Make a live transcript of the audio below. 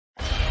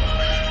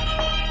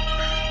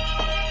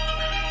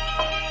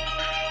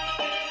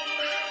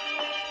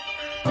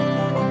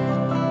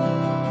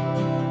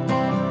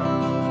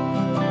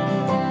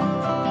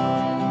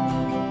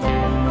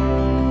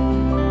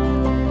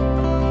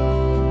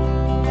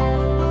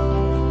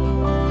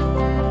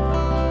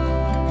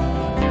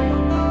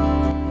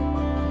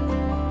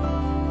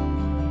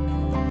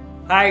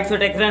Hi, so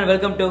Tech friend,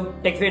 welcome to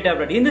TechFit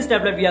tablet. In this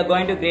tablet, we are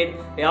going to create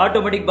an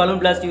automatic balloon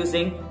blast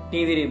using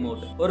TV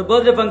remote. ஒரு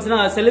birthday function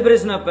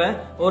celebration அப்ப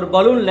ஒரு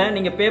balloonல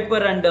நீங்க paper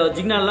and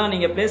signalலாம்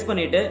நீங்க place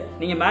பண்ணிட்டு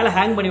நீங்க மேல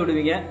hang பண்ணி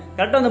விடுவீங்க.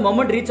 கரெக்ட்டா அந்த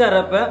moment reach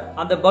ஆறப்ப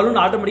அந்த balloon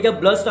automatically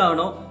blast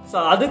ஆகணும். So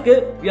அதுக்கு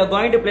we are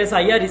going to place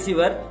IR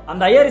receiver.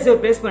 அந்த IR receiver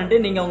place பண்ணிட்டு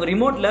நீங்க உங்க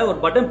remoteல ஒரு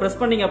button press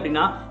பண்ணீங்க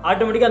அப்படினா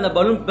automatically அந்த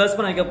balloon burst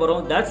பண்ண வைக்க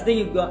போறோம். That's the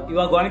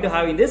you are going to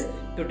have in this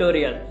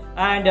tutorial.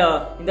 And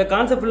இந்த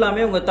கான்செப்ட்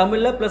எல்லாமே உங்க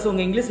தமிழ்ல plus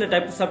உங்க இங்கிலீஷ்ல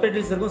டைப்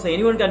subtitles இருக்கும். So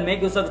anyone can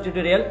make use of the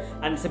tutorial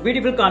and it's a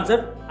beautiful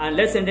concept and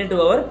let's enter into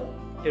our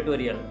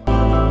tutorial.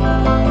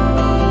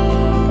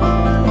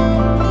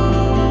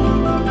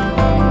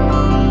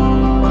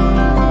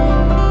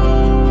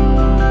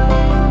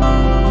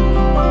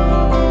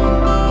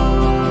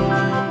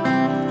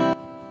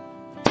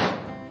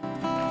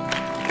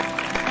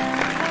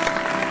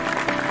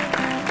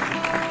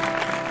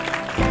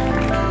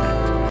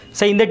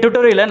 So in the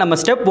tutorial நம்ம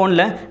step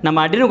 1ல நம்ம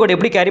Arduino code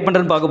எப்படி கேரி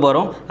பண்றதுன்னு பார்க்க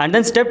போறோம் and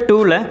then step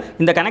 2ல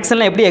இந்த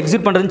கனெக்ஷன்லாம் எப்படி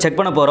execute பண்றதுன்னு check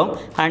பண்ண போறோம்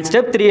and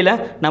step 3ல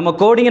நம்ம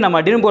கோடிங்கை நம்ம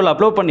Arduino boardல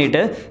அப்லோட்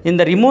பண்ணிட்டு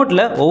இந்த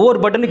ரிமோட்ல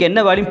ஒவ்வொரு பட்டனுக்கு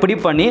என்ன வேல்யூ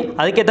பிடிப் பண்ணி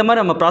அதுக்கு ஏத்த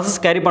மாதிரி நம்ம process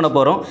கேரி பண்ண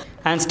போறோம்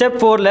and step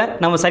 4ல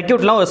நம்ம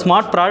சர்க்யூட்லாம் ஒரு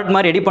ஸ்மார்ட் ப்ராடக்ட்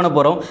மாதிரி ரெடி பண்ண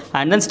போறோம்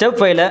and then step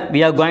 5ல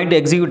we are going to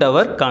execute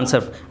our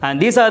concept and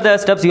these are the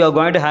steps you are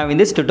going to have in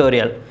this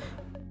tutorial.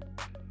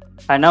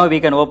 And now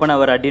we can open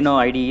our Arduino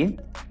IDE.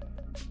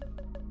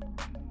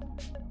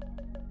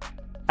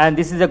 And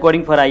this is the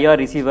coding for IR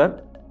receiver.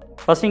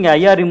 First இங்க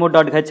IR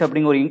remote.h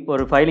அப்படிங்கிற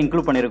ஒரு file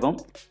include பண்ணியிருக்கோம்.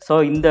 So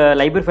இந்த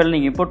library file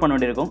நீங்கள் import பண்ண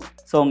வேண்டியிருக்கும்.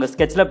 So உங்கள்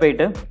ஸ்கெட்சில்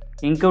போயிட்டு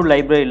இன்க்ளூட்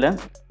லைப்ரரியில்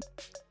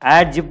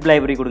add zip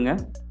லைப்ரரி கொடுங்க.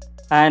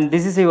 And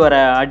this is your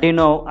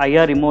Arduino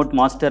IR remote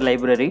master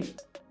library.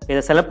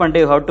 இதை செலக்ட்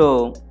பண்ணிட்டு you have to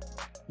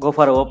go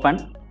for open.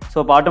 So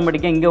இப்போ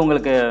ஆட்டோமேட்டிக்காக இங்கே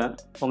உங்களுக்கு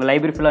உங்கள்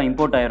லைப்ரரி ஃபுல்லாக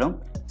இம்போர்ட் ஆயிரும்.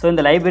 ஸோ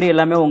இந்த லைப்ரரி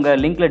எல்லாமே உங்கள்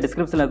லிங்க்கில்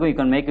டிஸ்கிரிப்ஷனில் இருக்கும். You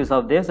can make use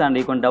of this and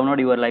you can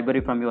download your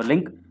library from your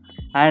link.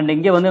 And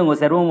இங்கே வந்து உங்கள்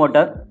செர்வோ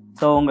மோட்டார்,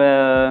 ஸோ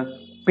உங்கள்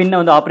பின்னை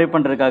வந்து ஆப்ரேட்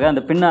பண்ணுறதுக்காக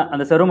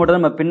அந்த செர்வோ மோட்டர்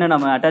நம்ம பின்னை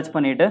நம்ம அட்டாச்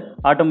பண்ணிவிட்டு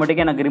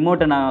ஆட்டோமேட்டிக்காக எனக்கு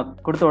ரிமோட்டை நான்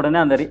கொடுத்த உடனே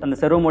அந்த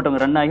செர்வோ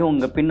மோட்டர் ரன் ஆகி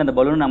உங்கள் பின் அந்த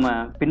பலூன் நம்ம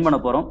பின் பண்ண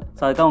போகிறோம்.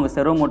 ஸோ அதுக்காக உங்கள்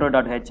செர்வோ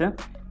மோட்டர்.h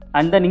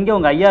அண்ட் தென் இங்கே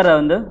உங்கள்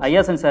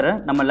ஐஆர் சென்சாரை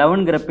நம்ம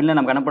 11ங்கிற பின்னை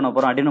நம்ம கனெக்ட் பண்ண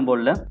போகிறோம் Arduino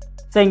போர்டில்.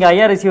 ஸோ இங்கே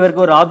ஐஆர்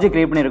ரிசீவருக்கு ஒரு ஆப்ஜெக்ட்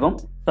கிரியேட் பண்ணியிருக்கோம்.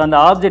 ஸோ அந்த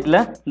ஆப்ஜெக்ட்டில்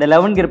இந்த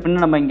 11ங்கிற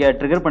பின்னை நம்ம இங்கே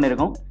ட்ரிகர்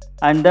பண்ணியிருக்கோம்.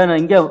 அண்ட் தென்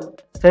இங்கே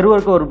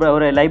செர்வருக்கு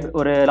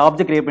ஒரு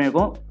ஆப்ஜெக்ட் கிரியேட்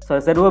பண்ணியிருக்கோம். ஸோ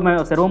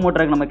செர்வோ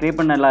மோட்டருக்கு நம்ம கிரியேட்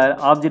பண்ண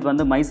ஆப்ஜெக்ட்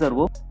வந்து மை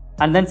சர்வோ.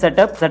 அண்ட் தென்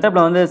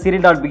செட்டப்பில் வந்து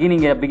serial.begin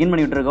இங்கே பிகின்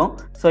பண்ணிவிட்டு இருக்கோம்.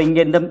 ஸோ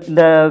இங்கே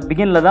இந்த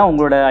பிகினில் தான்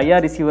உங்களோட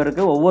ஐஆர்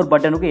ரிசீவருக்கு ஒவ்வொரு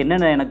பட்டனுக்கும்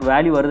என்னென்ன எனக்கு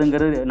வேல்யூ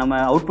வருதுங்கிறது நம்ம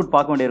அவுட்புட்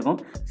பார்க்க வேண்டியிருக்கும்.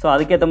 ஸோ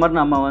அதுக்கேற்ற மாதிரி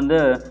நம்ம வந்து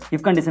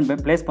இஃப் கண்டிஷன்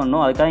ப்ளேஸ்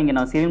பண்ணணும். அதுக்காக இங்கே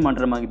நான் சீரியல்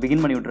பண்ணுற மாதிரி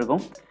பிகின் பண்ணி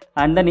விட்டுருக்கோம்.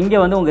 அண்ட் தென் இங்கே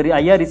வந்து உங்கள்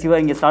ஐஆர்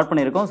ரிசீவர் இங்கே ஸ்டார்ட்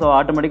பண்ணியிருக்கோம். ஸோ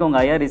ஆட்டோமேட்டிக்காக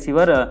உங்கள் ஐஆர்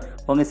ரிசீவர்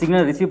உங்கள்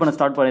சிக்னல் ரிசீவ் பண்ண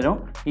ஸ்டார்ட் பண்ணிடும்.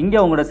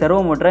 இங்கே உங்களோட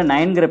செர்வோ மோட்டரை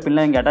 9ங்கிற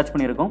பின்னில் இங்கே அட்டாச்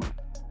பண்ணியிருக்கோம்.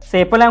 ஸோ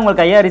எப்போல்லாம்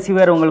உங்களுக்கு ஐஆர்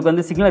ரிசீவர் உங்களுக்கு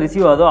வந்து சிக்னல்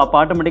ரிசீவ் ஆகுதோ அப்போ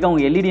ஆட்டோமேட்டிக்காக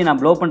உங்கள் எல்இடி நான்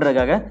ப்ளோ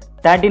பண்ணுறதுக்காக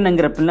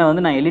 13ங்கிற பின்னை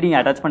வந்து நான் எல்இடி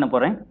அட்டாச் பண்ண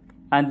போகிறேன்.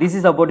 And this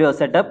is about your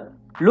setup.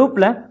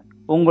 லூப்பில்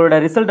உங்களோட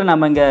ரிசல்ட்டை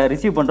நம்ம இங்கே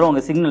ரிசீவ் பண்ணுறோம்.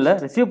 உங்கள் சிக்னலில்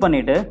ரிசீவ்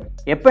பண்ணிவிட்டு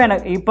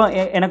இப்போ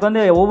எனக்கு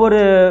வந்து ஒவ்வொரு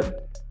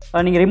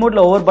நீங்கள்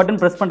ரிமோட்டில் ஒவ்வொரு பட்டன்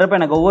ப்ரெஸ் பண்ணுறப்ப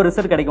எனக்கு ஒவ்வொரு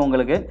ரிசல்ட் கிடைக்கும்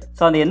உங்களுக்கு.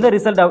 ஸோ அந்த எந்த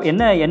ரிசல்ட்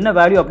என்ன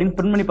வேல்யூ அப்படின்னு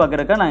பிரிண்ட் பண்ணி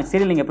பார்க்குறக்கா நான்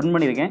சீரியல் நீங்கள் பிரிண்ட்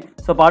பண்ணியிருக்கேன்.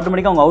 ஸோ இப்போ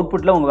ஆட்டோமேட்டிக்காக உங்கள்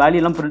அவுட்புட்டில் உங்கள்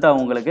வேல்யூலாம் பிரிண்ட்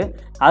ஆகும் உங்களுக்கு.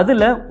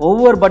 அதில்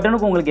ஒவ்வொரு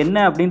பட்டனுக்கும் உங்களுக்கு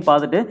என்ன அப்படின்னு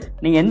பார்த்துட்டு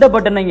நீங்கள் எந்த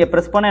பட்டனை இங்கே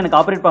ப்ரெஸ் பண்ணால் எனக்கு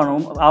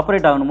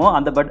ஆப்ரேட் ஆகணுமோ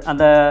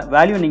அந்த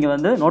வேல்யூ நீங்கள்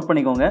வந்து நோட்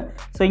பண்ணிக்கோங்க.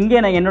 ஸோ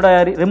இங்கே நான் என்னோட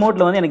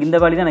ரிமோட்டில் வந்து எனக்கு இந்த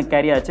வேல்யூ தான் எனக்கு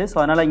கேரி ஆச்சு. ஸோ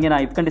அதனால் இங்கே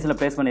நான் இஃப் கண்டிஷனில்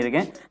ப்ளேஸ்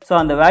பண்ணியிருக்கேன். ஸோ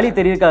அந்த வேல்யூ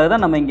தெரியறதுக்காக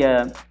தான் நம்ம இங்கே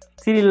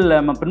சீரியல்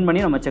நம்ம பிரிண்ட்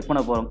பண்ணி நம்ம செக்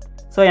பண்ண போகிறோம்.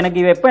 ஸோ எனக்கு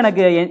எப்போ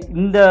எனக்கு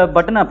இந்த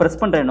பட்டன் நான் ப்ரெஸ்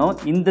பண்ணுறேனோ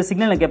இந்த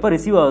சிக்னல் எனக்கு எப்போ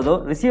ரிசீவ்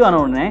ஆன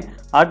உடனே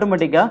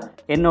ஆட்டோமேட்டிக்காக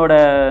என்னோட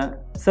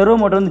செர்வோ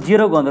மோட்டர் வந்து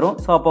 0க்கு வந்துடும்.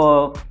 ஸோ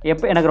அப்போது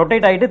எப்போ எனக்கு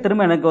ரொட்டேட் ஆகிட்டு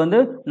திரும்ப எனக்கு வந்து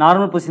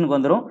நார்மல் பொசிஷனுக்கு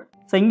வந்துடும்.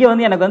 ஸோ இங்கே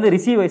வந்து எனக்கு வந்து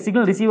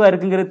சிக்னல் ரிசீவ்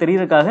ஆகிருக்குங்கிறது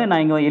தெரியறதுக்காக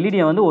நான் இங்கே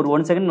எல்இடியை வந்து ஒரு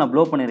 1 செகண்ட் நான்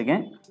ப்ளோ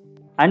பண்ணியிருக்கேன்.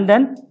 அண்ட்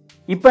தென்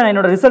இப்போ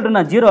என்னோட ரிசல்ட்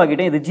நான் 0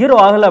 ஆகிட்டேன். இது 0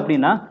 ஆகலை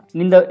அப்படின்னா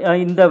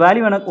இந்த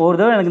வேல்யூ எனக்கு ஒரு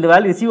தடவை எனக்கு இந்த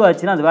வேல்யூ ரிசீவ்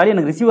ஆச்சுன்னா அந்த வேல்யூ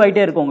எனக்கு ரிசீவ்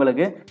ஆகிட்டே இருக்கும்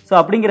உங்களுக்கு. ஸோ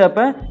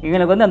அப்படிங்கிறப்ப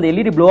எனக்கு வந்து அந்த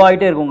எல்இடி ப்ளோ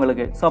ஆகிட்டே இருக்கும்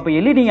உங்களுக்கு. ஸோ அப்போ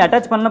எல்இடி நீங்கள்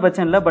அட்டாச் பண்ணலாம்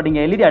பிரச்சனை இல்லை. பட்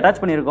இங்கே எல்இடி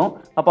அட்டாச் பண்ணியிருக்கோம்.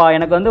 அப்போ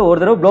எனக்கு வந்து ஒரு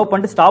தடவை ப்ளோ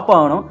பண்ணிட்டு ஸ்டாப்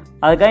ஆகணும்.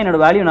 அதுக்காக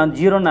என்னோட வேல்யூ நான்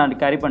 0 நான்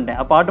கேரி பண்ணிட்டேன்.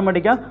 அப்போ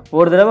ஆட்டோமேட்டிக்காக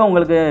ஒரு தடவை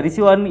உங்களுக்கு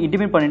ரிசீவ் ஆகுன்னு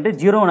இன்டிமேட் பண்ணிட்டு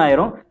 0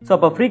 ஆயிரும். ஸோ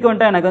அப்போ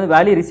ஃப்ரீக்வெண்ட்டாக எனக்கு வந்து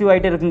வேல்யூ ரிசீவ்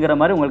ஆகிட்டே இருக்குங்கிற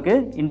மாதிரி உங்களுக்கு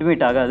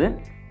இன்டிமேட் ஆகாது.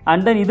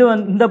 அண்ட் தென்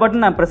இந்த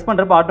பட்டன் நான் ப்ரெஸ்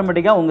பண்ணுறப்ப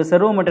ஆட்டோமேட்டிக்காக உங்கள்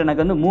செர்வோ மோட்டர்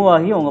எனக்கு வந்து மூவ்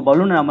ஆகி உங்கள்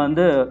பலூனை நம்ம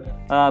வந்து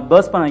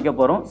பர்ஸ்ட் பண்ண வைக்க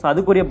போகிறோம். ஸோ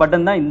அதுக்குரிய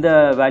பட்டன் தான் இந்த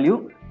வேல்யூ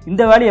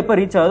எப்போ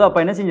ரீச் ஆகுதோ அப்போ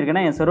என்ன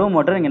செஞ்சுருக்கேன்னா என் செர்வோ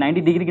மோட்டர் இங்கே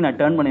 90 டிகிரிக்கு நான்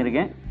டர்ன்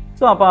பண்ணியிருக்கேன்.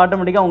 ஸோ அப்போ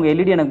ஆட்டோமேட்டிக்காக உங்கள்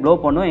எல்இடி எனக்கு ப்ளோ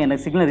பண்ணும்.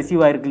 எனக்கு சிக்னல்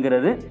ரிசீவ்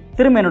ஆகிருக்குங்கிறது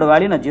திரும்ப என்னோட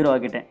வேல்யூ நான் 0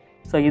 ஆகிட்டேன்.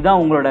 ஸோ இதுதான்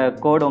உங்களோட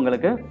கோடு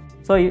உங்களுக்கு.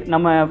 ஸோ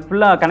நம்ம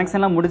ஃபுல்லாக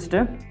கனெக்ஷன்லாம்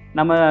முடிச்சுட்டு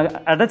நம்ம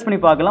அட்டாச்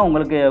பண்ணி பார்க்கலாம்.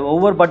 உங்களுக்கு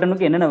ஒவ்வொரு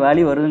பட்டனுக்கும் என்னென்ன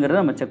வேல்யூ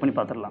வருதுங்கிறத நம்ம செக் பண்ணி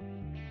பார்த்துடலாம்.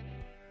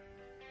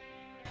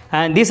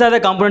 And these are the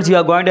components you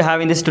are going to have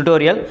in this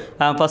tutorial.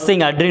 First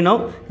thing Arduino.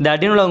 The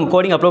Arduino உங்கள்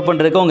கோடிங் அப்லோட்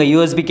பண்ணுறதுக்கு உங்கள்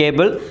USB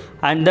கேபிள்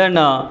அண்ட் தென்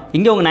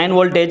இங்கே உங்கள் 9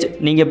 voltage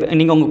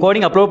நீங்கள் உங்கள்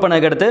கோடிங் அப்லோட்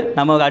பண்ணதுக்கடுத்து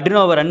நம்ம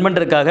Arduinoவை ரன்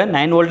பண்ணுறதுக்காக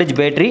 9 voltage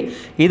பேட்டரி,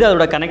 இது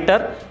அதோட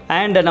கனெக்டர்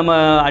அண்ட் நம்ம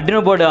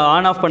Arduino போர்டு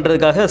ஆன் ஆஃப்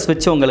பண்ணுறதுக்காக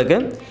ஸ்விட்ச் உங்களுக்கு.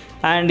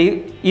 அண்ட்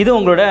இது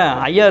உங்களோட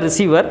IR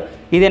ரிசீவர்.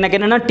 இது எனக்கு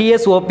என்னென்னா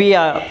TSOP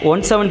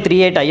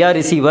 1738 IR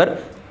ரிசீவர்.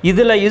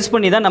 இதில் யூஸ்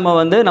பண்ணி தான் நம்ம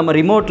வந்து நம்ம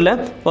ரிமோட்டில்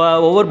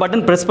ஒவ்வொரு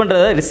பட்டன் ப்ரெஸ்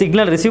பண்ணுறத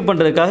சிக்னல் ரிசீவ்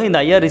பண்ணுறதுக்காக இந்த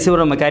IR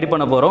ரிசீவர் நம்ம கேரி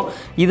பண்ண போகிறோம்.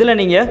 இதில்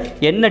நீங்கள்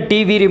என்ன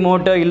டிவி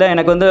ரிமோட்டு இல்லை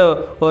எனக்கு வந்து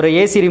ஒரு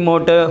AC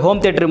remote, home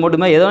theatre remote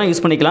மாதிரி எதனா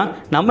யூஸ் பண்ணிக்கலாம்.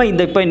 நம்ம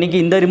இன்றைக்கி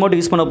இந்த ரிமோட்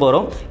யூஸ் பண்ண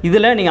போகிறோம்.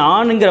 இதில் நீங்கள்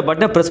ஆனுங்கிற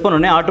பட்டனை ப்ரெஸ்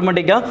பண்ணோடனே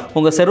ஆட்டோமேட்டிக்காக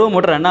உங்கள் செர்வோ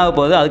மோட்டர் ரன் ஆக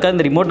போகுது. அதுக்காக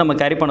இந்த ரிமோட் நம்ம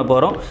கேரி பண்ண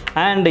போகிறோம்.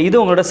 அண்ட் இது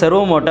உங்களோட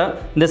செர்வோ மோட்டர்.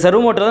 இந்த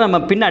செர்வோ மோட்டரை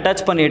நம்ம பின்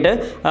அட்டாச் பண்ணிவிட்டு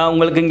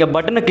உங்களுக்கு இங்கே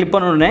பட்டனை கிளிக்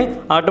பண்ணோடனே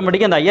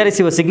ஆட்டோமேட்டிக்காக அந்த IR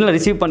ரிசீவர் சிக்னல்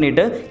ரிசீவ்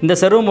பண்ணிவிட்டு இந்த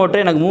செர்வோ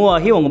மோட்டர் எனக்கு மூவ்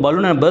ஆகி உங்கள்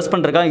பலூனை பர்ஸ்ட்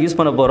பண்ணுறதுக்காக யூஸ்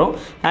பண்ண போகிறோம்.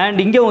 அண்ட்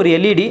இங்கே ஒரு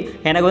LED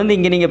எனக்கு வந்து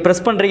இங்கே நீங்கள்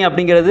ப்ரெஸ் பண்ணுறீங்க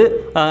அப்படிங்கிறது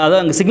அதாவது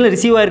அங்கே சிக்னல்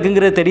ரிசீவ்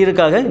ஆகிருக்குங்கிறது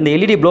தெரியறதுக்காக இந்த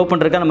LED ப்ளோ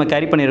பண்ணுறதுக்காக நம்ம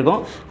கேரி பண்ணியிருக்கோம்.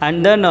 அண்ட்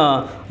தென்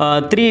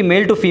 3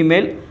 மேல் டு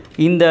ஃபீமேல்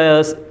இந்த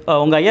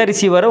உங்கள் IR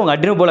ரிசீவரை உங்கள்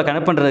Arduino போல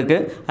கனெக்ட் பண்ணுறதுக்கு.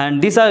 And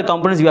these are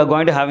components you are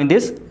going to have in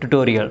this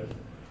tutorial.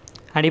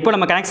 And இப்போ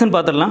நம்ம கனெக்ஷன்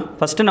பார்த்துடலாம்.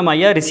 ஃபஸ்ட்டு நம்ம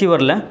IR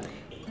ரிசீவரில்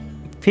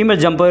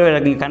ஃபீமேல் ஜம்பர்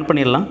கனெக்ட்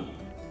பண்ணிடலாம்.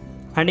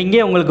 அண்ட்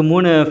இங்கே உங்களுக்கு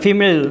 3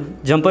 ஃபீமேல்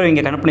ஜம்பர்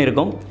இங்கே கனெக்ட்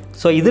பண்ணியிருக்கோம்.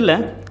 ஸோ இதில்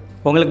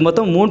உங்களுக்கு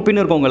மொத்தம் 3 பின்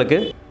இருக்கும் உங்களுக்கு.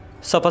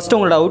 ஸோ ஃபஸ்ட்டு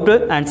உங்களோட அவுட்டு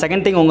அண்ட்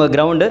செகண்ட் திங் உங்கள்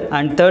கிரவுண்டு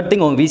அண்ட் தேர்ட்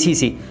திங் உங்கள்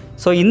VCC.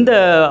 ஸோ இந்த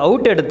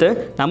அவுட் எடுத்து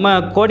நம்ம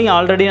கோடிங்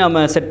ஆல்ரெடி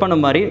நம்ம செட் பண்ண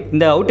மாதிரி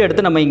இந்த அவுட்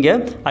எடுத்து நம்ம இங்கே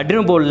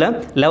Arduino போர்டில்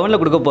 11ல்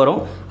கொடுக்க போகிறோம்.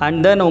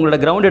 அண்ட் தென் உங்களோட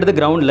கிரவுண்ட் எடுத்து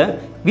கிரவுண்டில்,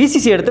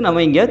 VCC எடுத்து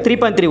நம்ம இங்கே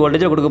 3.3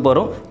 voltage கொடுக்க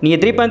போகிறோம்.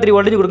 நீங்கள் 3.3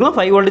 voltage கொடுக்கலாம்,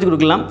 5 voltage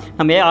கொடுக்கலாம்.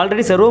 நம்ம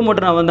ஆல்ரெடி செர்வோ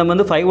மோட்டர் நம்ம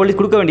வந்து 5 voltage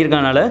கொடுக்க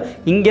வேண்டியிருக்கனால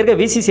இங்கே இருக்க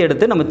VCC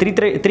எடுத்து நம்ம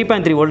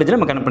 3.3 voltage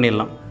நம்ம கனெக்ட்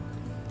பண்ணிடலாம்.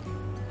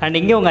 அண்ட்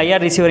இங்கே உங்கள் IR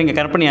ரிசீவர் இங்கே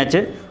கனெக்ட் பண்ணியாச்சு.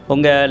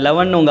 உங்கள்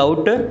 11 உங்கள்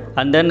out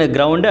and then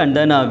ground and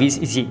then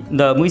VCC.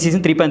 இந்த VCC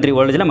 3.3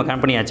 voltage நம்ம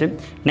கனெக்ட் பண்ணியாச்சு.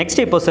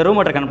 நெக்ஸ்ட் இப்போ செர்வோ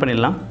மோட்டர் கனெக்ட்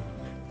பண்ணிடலாம்.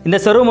 இந்த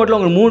செர்வோ மோட்டரில்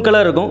உங்களுக்கு 3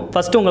 கலர் இருக்கும்.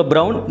 ஃபஸ்ட்டு உங்கள்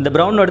ப்ரௌன், இந்த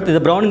ப்ரௌன் எடுத்து இது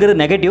ப்ரௌனுங்கிறது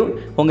நெகட்டிவ்,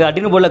 உங்கள்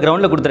Arduino போர்டில்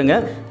கிரவுண்டில் கொடுத்துருங்க.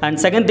 அண்ட்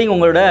செகண்ட் திங்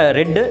உங்களோட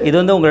ரெட்டு, இது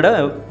வந்து உங்களோட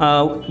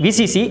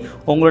VCC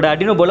உங்களோட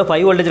Arduino போர்டில்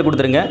 5 voltage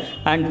கொடுத்துருங்க.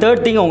 அண்ட்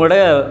தேர்ட் திங் உங்களோட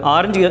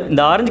ஆரஞ்சு,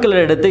 இந்த ஆரஞ்சு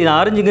கலர் எடுத்து, இது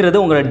ஆரஞ்சுங்கிறது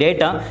உங்களோட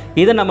டேட்டா.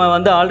 இதை நம்ம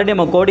வந்து ஆல்ரெடி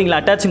நம்ம கோடிங்கில்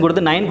அட்டாச்சிங்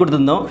கொடுத்து 9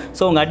 கொடுத்துருந்தோம்.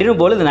 ஸோ உங்கள் Arduino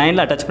போர்டில் இது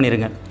 9ல் அட்டாச்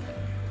பண்ணிடுங்க.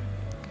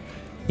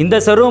 இந்த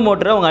செர்வோ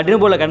மோட்டரை உங்கள் Arduino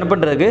போர்டில் கனெக்ட்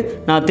பண்ணுறதுக்கு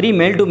நான் 3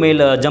 மேல் டு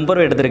மேல்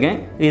ஜம்பர் எடுத்திருக்கேன்.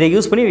 இதை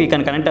யூஸ் பண்ணி we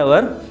can connect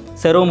our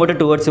servo motor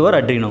towards your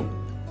Arduino.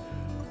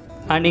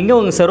 And இங்கே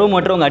உங்கள் செர்வோ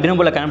மோட்டர் உங்கள் Arduino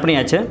போர்டில் கனெக்ட்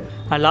பண்ணியாச்சு.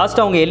 அண்ட்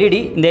லாஸ்ட்டாக உங்கள் LED,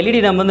 இந்த LED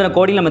நம்ம வந்து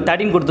கோடிங் நம்ம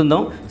 13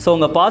 கொடுத்துருந்தோம். ஸோ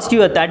உங்கள்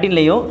பாசிட்டிவ்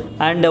 13லேயும்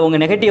அண்ட்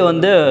உங்கள் நெகட்டிவ்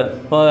வந்து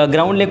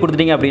கிரவுண்ட்லேயும்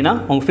கொடுத்துட்டீங்க அப்படின்னா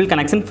உங்கள் ஃபுல்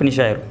கனெக்ஷன்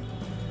ஃபினிஷ் ஆயிடும்.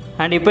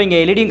 அண்ட் இப்போ இங்கே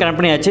LEDயும்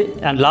கனெக்ட் பண்ணியாச்சு.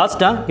 அண்ட்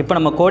லாஸ்ட்டாக இப்போ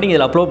நம்ம கோடிங்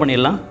இதில் அப்லோட்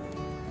பண்ணிடலாம்.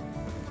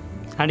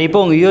 அண்ட் இப்போ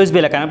உங்கள்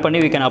USBயில் கனெக்ட்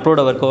பண்ணி we can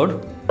upload our code.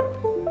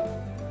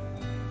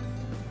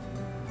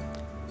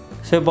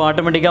 So இப்போ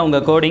ஆட்டோமேட்டிக்காக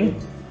உங்கள் கோடிங்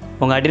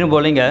உங்கள் Arduino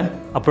போர்டில் இங்கே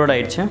அப்லோட்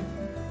ஆகிடுச்சு.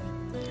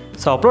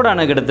 ஸோ அப்லோட்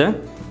ஆனதுக்கடுத்து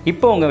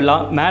இப்போ உங்கள்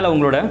மேலே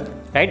உங்களோட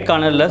ரைட்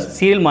கார்னரில்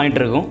சீரியல்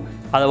மானிட்டர் இருக்கும்.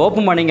 அதை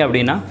ஓப்பன் பண்ணிங்க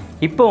அப்படின்னா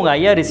இப்போ உங்கள்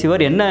IR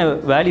ரிசீவர் என்ன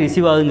வேல்யூ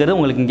ரிசீவ் ஆகுங்கிறது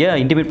உங்களுக்கு இங்கே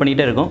இன்டிமேட்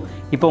பண்ணிகிட்டே இருக்கும்.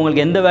 இப்போ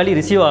உங்களுக்கு எந்த வேல்யூ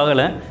ரிசீவ்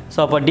ஆகலை. ஸோ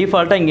அப்போ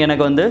டிஃபால்ட்டாக இங்கே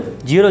எனக்கு வந்து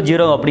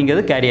 00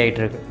 அப்படிங்கிறது கேரி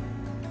ஆகிட்டு இருக்கு.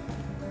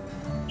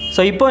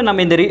 ஸோ இப்போ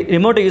நம்ம இந்த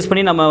ரிமோட்டை யூஸ்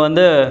பண்ணி நம்ம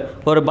வந்து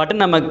ஒரு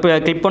பட்டன் நம்ம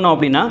கிளிக் பண்ணோம்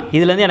அப்படின்னா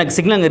இதுலேருந்து எனக்கு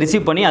சிக்னல் அங்கே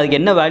ரிசீவ் பண்ணி அதுக்கு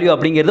என்ன வேல்யூ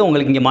அப்படிங்கிறது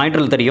உங்களுக்கு இங்கே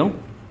மானிட்டரில் தெரியும்.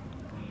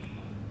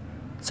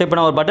 ஸோ இப்போ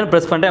நான் ஒரு பட்டன்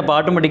ப்ரெஸ் பண்ணுறேன். அப்போ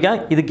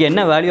ஆட்டோமேட்டிக்காக இதுக்கு என்ன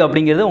வேல்யூ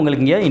அப்படிங்கிறது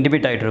உங்களுக்கு இங்கே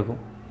இண்டிபேட் ஆகிட்டு இருக்கும்.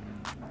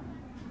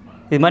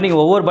 இது மாதிரி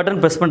நீங்கள் ஒவ்வொரு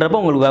பட்டன் ப்ரெஸ் பண்ணுறப்போ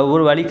உங்களுக்கு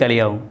ஒவ்வொரு வேல்யூ கேரி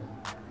ஆகும்.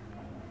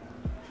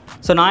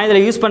 ஸோ நான்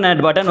இதில் யூஸ் பண்ண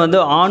பட்டன் வந்து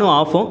ஆனும்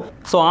ஆஃபும்.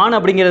 ஸோ ஆன்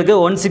அப்படிங்கிறதுக்கு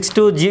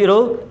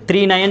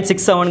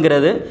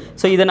 162.03967ங்கிறது.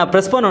 ஸோ இதை நான்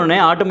ப்ரெஸ் பண்ணோடனே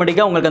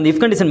ஆட்டோமேட்டிக்காக உங்களுக்கு அந்த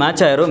இஃப் கண்டிஷன்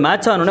மேட்ச் ஆயிரும்.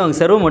 மேட்ச் ஆனோடனே உங்கள்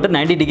செர்வோ மோட்டர்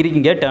 90 டிகிரிக்கு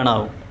இங்கே டர்ன்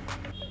ஆகும்.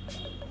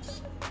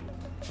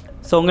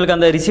 ஸோ உங்களுக்கு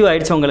அந்த ரிசீவ்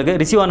ஆகிடுச்சு. உங்களுக்கு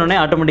ரிசீவ் ஆனோடனே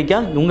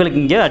ஆட்டோமேட்டிக்காக உங்களுக்கு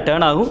இங்கே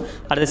டர்ன் ஆகும்.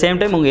 அட் த சேம்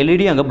டைம் உங்கள்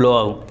LED அங்கே ப்ளோ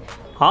ஆகும்.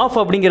 ஆஃப்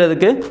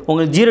அப்படிங்கிறதுக்கு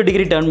உங்களுக்கு 0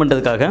 டிகிரி டர்ன்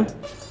பண்ணுறதுக்காக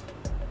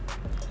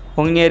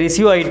உங்கள்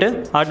ரிசீவ் ஆகிட்டு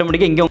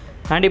ஆட்டோமேட்டிக்காக இங்கே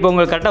அண்ட் இப்போ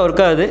உங்களுக்கு கரெக்டாக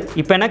ஒர்க் ஆகுது.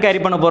 இப்போ என்ன கேரி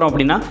பண்ண போகிறோம்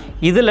அப்படின்னா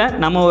இதில்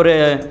நம்ம ஒரு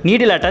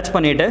நீடில் அட்டாச்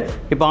பண்ணிவிட்டு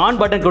இப்போ ஆன்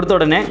பட்டன் கொடுத்த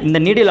உடனே இந்த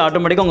நீடில்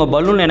ஆட்டோமேட்டிக்காக உங்கள்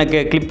பலூன் எனக்கு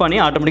கிளிக் பண்ணி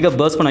ஆட்டோமேட்டிக்காக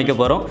பர்ஸ்ட் பண்ண வைக்க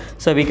போகிறோம்.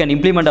 So we can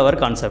implement our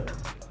concept.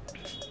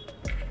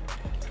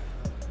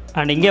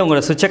 And இங்கே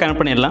உங்களோட சுவிட்சை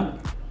கனெக்ட் பண்ணிடலாம்.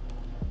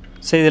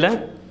 ஸோ இதில்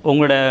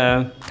உங்களோட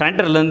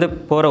கனெக்டர்லேருந்து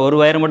போகிற ஒரு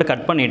வயரை மட்டும்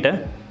கட் பண்ணிவிட்டு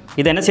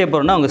இதை என்ன செய்ய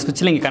போகிறோம்னா உங்கள்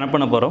சுவிட்சில் இங்கே கனெக்ட்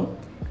பண்ண போகிறோம்.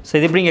 ஸோ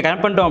இது இப்படி இங்கே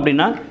கனெக்ட் பண்ணிட்டோம்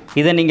அப்படின்னா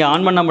இதை நீங்கள்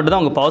ஆன் பண்ணால் மட்டும்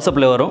தான் உங்கள் பவர்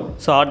சப்ளை வரும்.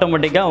 ஸோ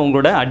ஆட்டோமேட்டிக்காக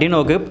உங்களோட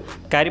Arduinoக்கு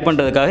கேரி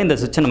பண்ணுறதுக்காக இந்த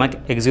சுவிட்சை நம்ம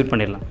எக்ஸிக்யூட்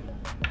பண்ணிடலாம்.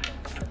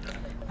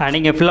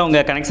 நீங்கள் ஃபுல்லாக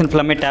உங்கள் கனெக்ஷன்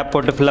ஃபுல்லாமே டேப்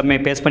போட்டு ஃபுல்லாமே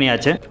பேஸ்ட்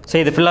பண்ணியாச்சு. ஸோ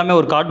இது ஃபுல்லாமே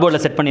ஒரு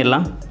கார்ட்போர்டில் செட்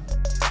பண்ணிடலாம்.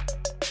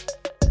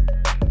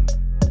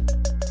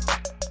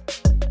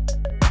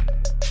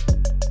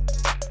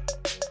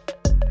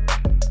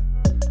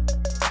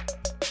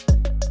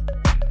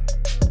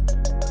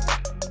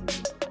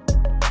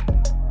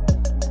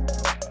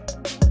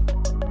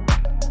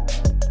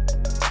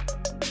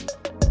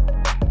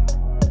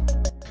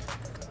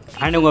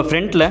 அண்ட் உங்கள்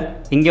ஃப்ரண்ட்டில்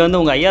இங்கே வந்து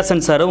உங்கள் ஐஆர்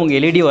சென்சாரும் உங்கள்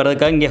எல்இடி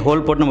வர்றதுக்காக இங்கே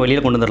ஹோல் போட்டு நம்ம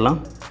வெளியில் கொண்டு வந்துடலாம்.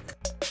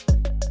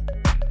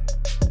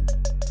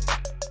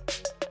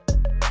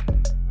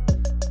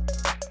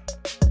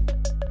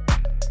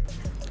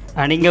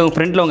 அண்ட் இங்கே உங்கள்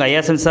ஃப்ரண்ட்டில் உங்கள்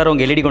ஐஆர் சென்சார்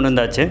உங்கள் எல்இடி கொண்டு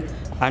வந்தாச்சு.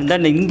 அண்ட்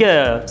தென் இங்கே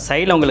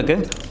சைடில் உங்களுக்கு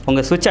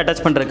உங்கள் சுவிட்ச்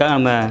அட்டாச் பண்ணுறதுக்காக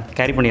நம்ம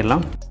கேரி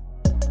பண்ணிடலாம்.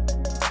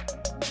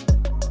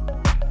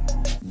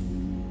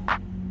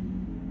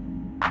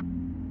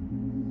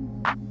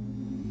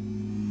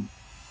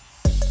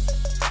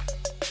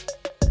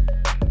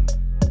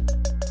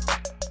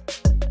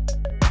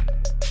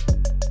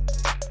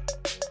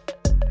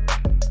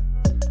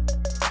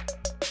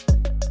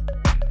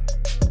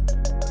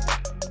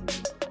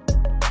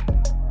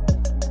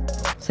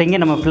 ஸோ இங்கே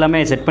நம்ம ஃபுல்லாமே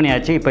செட்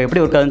பண்ணியாச்சு. இப்போ எப்படி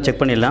ஒர்க் ஆகுதுன்னு செக்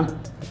பண்ணிடலாம்.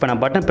 இப்போ நான்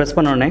பட்டன் ப்ரெஸ்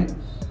பண்ணோடனே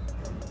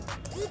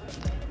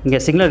இங்கே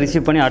சிக்னல்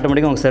ரிசீவ் பண்ணி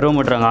ஆட்டோமேட்டிக்காக உங்கள் செர்வோ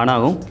மீட்டர் அங்கே ஆன்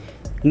ஆகும்.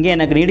 இங்கே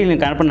எனக்கு நீடில்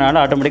கனெக்ட்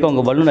பண்ணனால ஆட்டோமேட்டிக்காக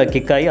உங்கள் பலூனில்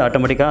கிக் ஆகி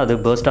ஆட்டோமேட்டிக்காக அது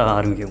பர்ஸ்ட் ஆக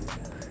ஆரம்பிக்கும்.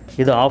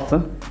 இது ஆஃப்.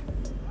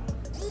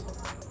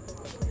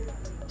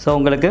 ஸோ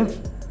உங்களுக்கு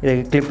இது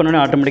கிளிக்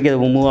பண்ணோடனே ஆட்டோமேட்டிக்காக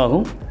இது மூவ்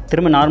ஆகும்.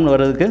 திரும்ப நார்மல்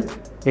வர்றதுக்கு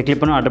இது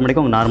கிளிக் பண்ணால்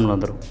ஆட்டோமேட்டிக்காக உங்கள் நார்மல்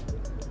வந்துடும்.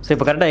 ஸோ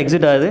இப்போ கரெக்டாக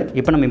எக்ஸிட் ஆகுது.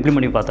 இப்போ நம்ம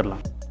இம்ப்ளிமெண்ட் பண்ணி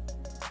பார்த்துடலாம்.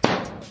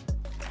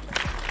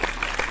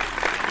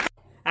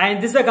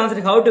 And this is a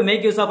concept how to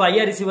make use of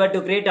IR receiver to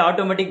create an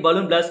automatic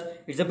balloon blast.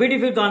 It's a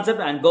beautiful concept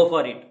and go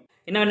for it.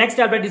 In our next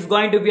tablet is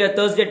going to be a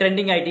Thursday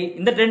trending IT.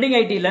 In the trending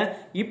IT la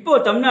இப்போ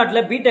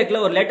தமிழ்நாட்டுல BTech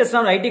la ஒரு latest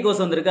IT course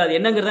வந்திருக்கு. அது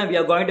என்னங்கறத we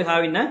are going to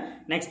have in a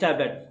next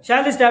tablet.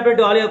 Share this tablet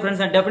to all your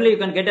friends and definitely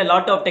you can get a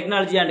lot of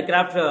technology and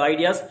craft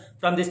ideas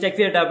from this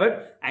TechFear tablet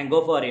and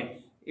go for it.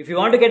 If you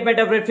want to get my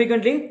tablet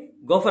frequently,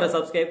 go for a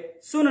subscribe.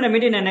 Soon I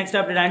meet in the next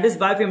tablet and this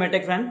bye from my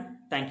tech friend.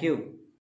 Thank you.